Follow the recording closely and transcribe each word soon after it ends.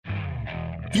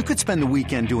You could spend the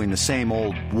weekend doing the same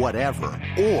old whatever,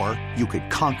 or you could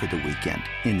conquer the weekend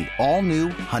in the all-new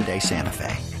Hyundai Santa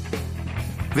Fe.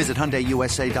 Visit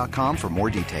HyundaiUSA.com for more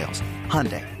details.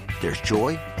 Hyundai, there's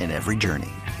joy in every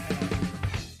journey.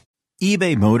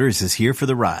 eBay Motors is here for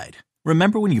the ride.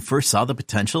 Remember when you first saw the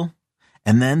potential?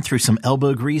 And then through some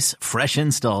elbow grease, fresh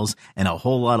installs, and a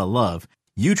whole lot of love,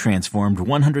 you transformed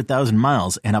 100,000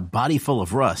 miles and a body full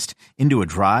of rust into a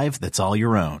drive that's all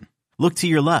your own. Look to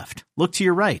your left. Look to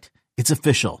your right. It's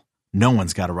official. No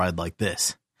one's got a ride like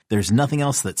this. There's nothing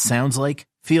else that sounds like,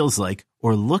 feels like,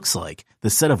 or looks like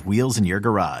the set of wheels in your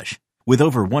garage. With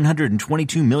over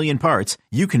 122 million parts,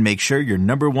 you can make sure your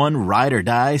number one ride or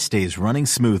die stays running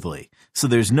smoothly. So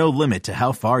there's no limit to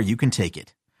how far you can take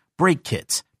it. Brake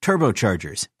kits,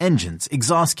 turbochargers, engines,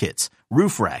 exhaust kits,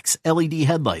 roof racks, LED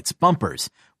headlights,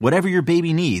 bumpers, whatever your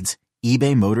baby needs,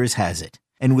 eBay Motors has it.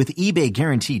 And with eBay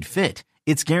Guaranteed Fit,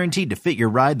 it's guaranteed to fit your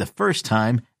ride the first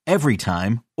time, every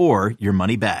time, or your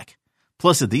money back.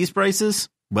 Plus, at these prices,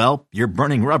 well, you're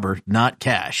burning rubber, not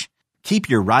cash.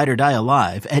 Keep your ride or die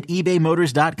alive at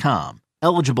ebaymotors.com.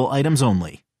 Eligible items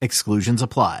only. Exclusions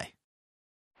apply.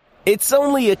 It's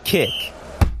only a kick,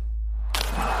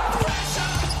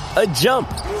 a jump,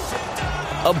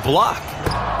 a block.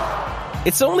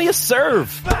 It's only a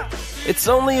serve. It's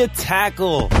only a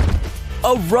tackle,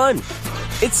 a run.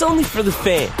 It's only for the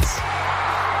fans.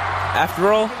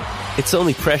 After all, it's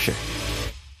only pressure.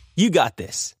 You got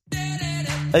this.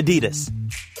 Adidas.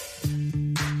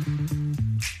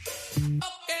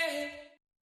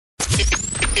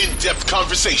 In-depth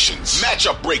conversations,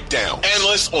 matchup breakdown,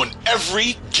 analysts on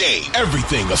every game.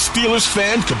 Everything a Steelers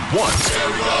fan could want.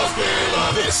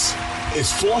 This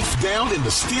is Fourth Down in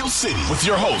the Steel City with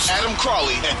your hosts, Adam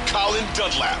Crawley and Colin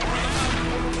Dunlap.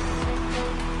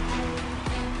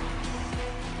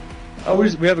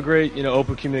 We have a great,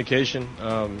 open communication.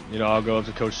 I'll go up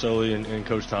to Coach Sully and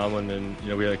Coach Tomlin,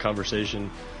 and, we had a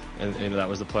conversation, and, that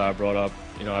was the play I brought up.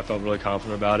 I felt really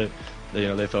confident about it.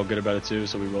 They felt good about it too,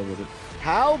 so we rolled with it.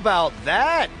 How about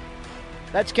that?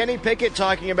 That's Kenny Pickett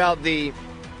talking about the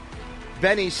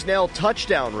Benny Snell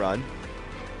touchdown run.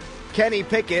 Kenny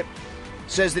Pickett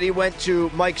says that he went to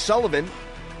Mike Sullivan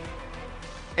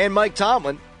and Mike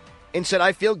Tomlin and said,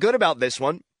 I feel good about this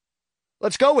one.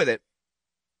 Let's go with it.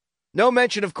 No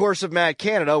mention, of course, of Matt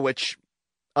Canada, which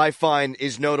I find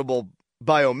is notable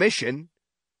by omission.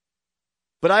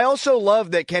 But I also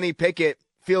love that Kenny Pickett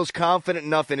feels confident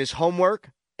enough in his homework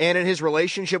and in his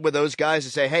relationship with those guys to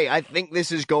say, hey, I think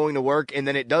this is going to work, and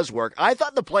then it does work. I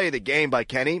thought the play of the game by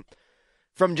Kenny,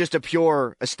 from just a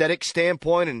pure aesthetic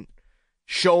standpoint and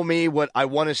show me what I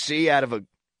want to see out of a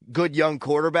good young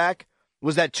quarterback,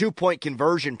 was that 2-point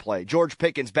conversion play. George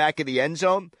Pickens back in the end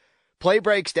zone. Play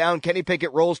breaks down. Kenny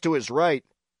Pickett rolls to his right.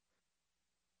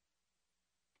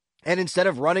 And instead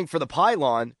of running for the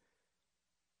pylon,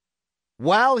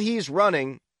 while he's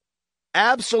running,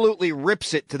 absolutely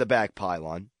rips it to the back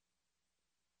pylon.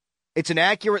 It's an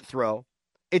accurate throw.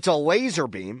 It's a laser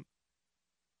beam.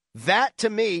 That, to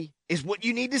me, is what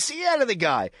you need to see out of the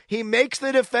guy. He makes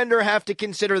the defender have to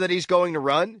consider that he's going to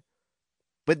run,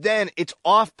 but then it's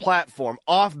off platform,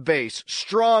 off base,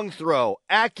 strong throw,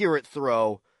 accurate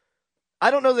throw. I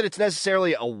don't know that it's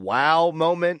necessarily a wow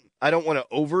moment. I don't want to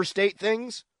overstate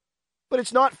things, but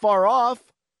it's not far off.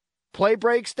 Play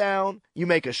breaks down. You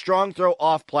make a strong throw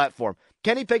off platform.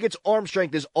 Kenny Pickett's arm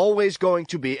strength is always going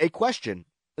to be a question,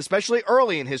 especially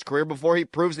early in his career before he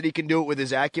proves that he can do it with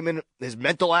his acumen, his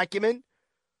mental acumen.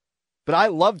 But I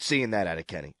loved seeing that out of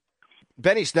Kenny.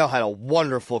 Benny Snell had a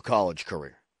wonderful college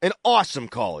career, an awesome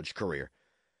college career.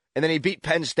 And then he beat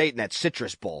Penn State in that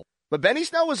Citrus Bowl. But Benny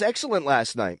Snell was excellent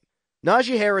last night.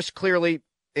 Najee Harris clearly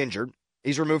injured.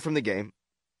 He's removed from the game.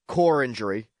 Core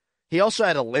injury. He also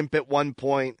had a limp at one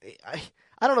point.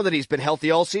 I don't know that he's been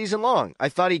healthy all season long. I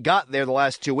thought he got there the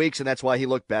last 2 weeks, and that's why he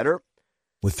looked better.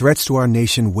 With threats to our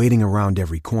nation waiting around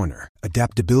every corner,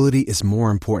 adaptability is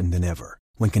more important than ever.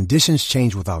 When conditions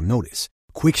change without notice,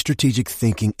 quick strategic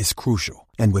thinking is crucial.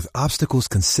 And with obstacles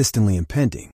consistently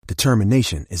impending,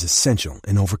 determination is essential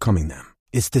in overcoming them.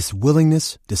 It's this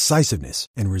willingness, decisiveness,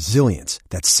 and resilience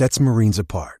that sets Marines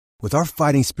apart. With our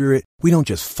fighting spirit, we don't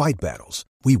just fight battles,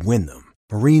 we win them.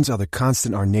 Marines are the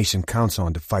constant our nation counts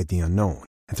on to fight the unknown.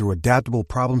 And through adaptable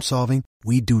problem solving,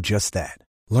 we do just that.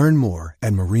 Learn more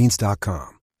at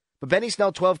marines.com. But Benny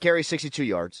Snell, 12 carries, 62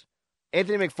 yards.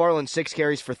 Anthony McFarland, 6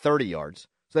 carries for 30 yards.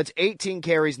 So that's 18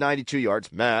 carries, 92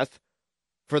 yards. Math.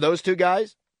 For those two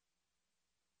guys,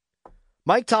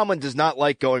 Mike Tomlin does not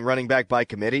like going running back by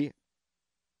committee,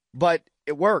 but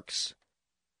it works.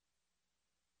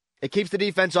 It keeps the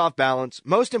defense off balance.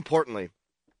 Most importantly,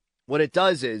 what it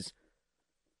does is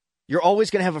you're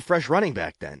always going to have a fresh running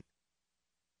back then.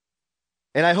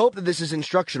 And I hope that this is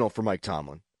instructional for Mike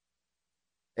Tomlin.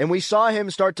 And we saw him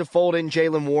start to fold in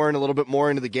Jaylen Warren a little bit more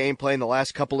into the game play in the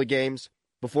last couple of games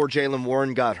before Jaylen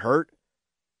Warren got hurt.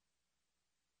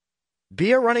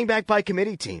 Be a running back by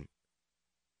committee team.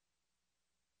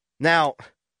 Now,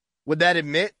 would that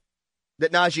admit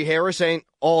that Najee Harris ain't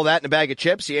all that in a bag of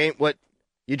chips? He ain't what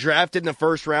you drafted in the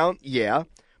first round? Yeah.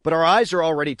 But our eyes are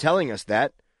already telling us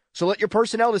that. So let your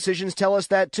personnel decisions tell us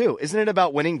that too. Isn't it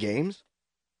about winning games?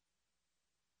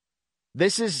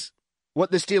 This is what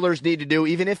the Steelers need to do,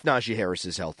 even if Najee Harris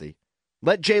is healthy.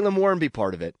 Let Jaylen Warren be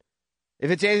part of it.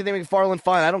 If it's Anthony McFarland,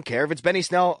 fine, I don't care. If it's Benny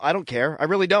Snell, I don't care. I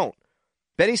really don't.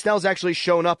 Benny Snell's actually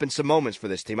shown up in some moments for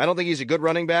this team. I don't think he's a good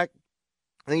running back.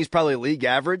 I think he's probably league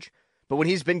average. But when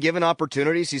he's been given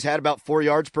opportunities, he's had about 4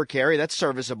 yards per carry. That's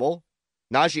serviceable.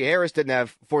 Najee Harris didn't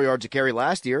have 4 yards a carry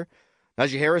last year.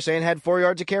 Najee Harris ain't had 4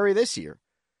 yards a carry this year.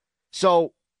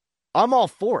 So I'm all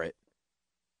for it.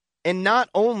 And not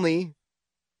only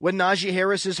when Najee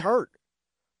Harris is hurt.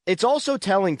 It's also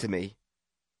telling to me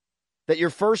that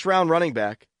your first-round running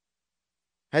back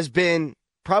has been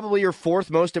probably your fourth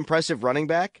most impressive running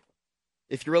back,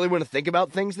 if you really want to think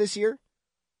about things this year.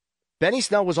 Benny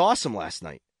Snell was awesome last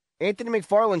night. Anthony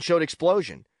McFarland showed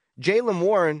explosion. Jaylen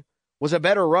Warren was a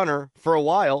better runner for a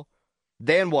while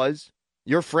than was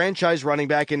your franchise running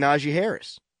back in Najee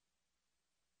Harris.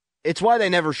 It's why they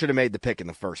never should have made the pick in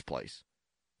the first place.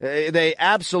 They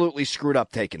absolutely screwed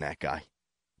up taking that guy.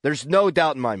 There's no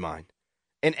doubt in my mind.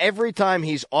 And every time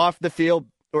he's off the field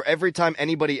or every time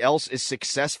anybody else is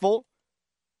successful,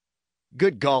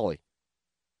 good golly,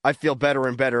 I feel better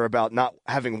and better about not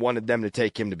having wanted them to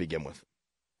take him to begin with.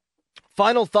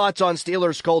 Final thoughts on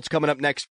Steelers-Colts coming up next.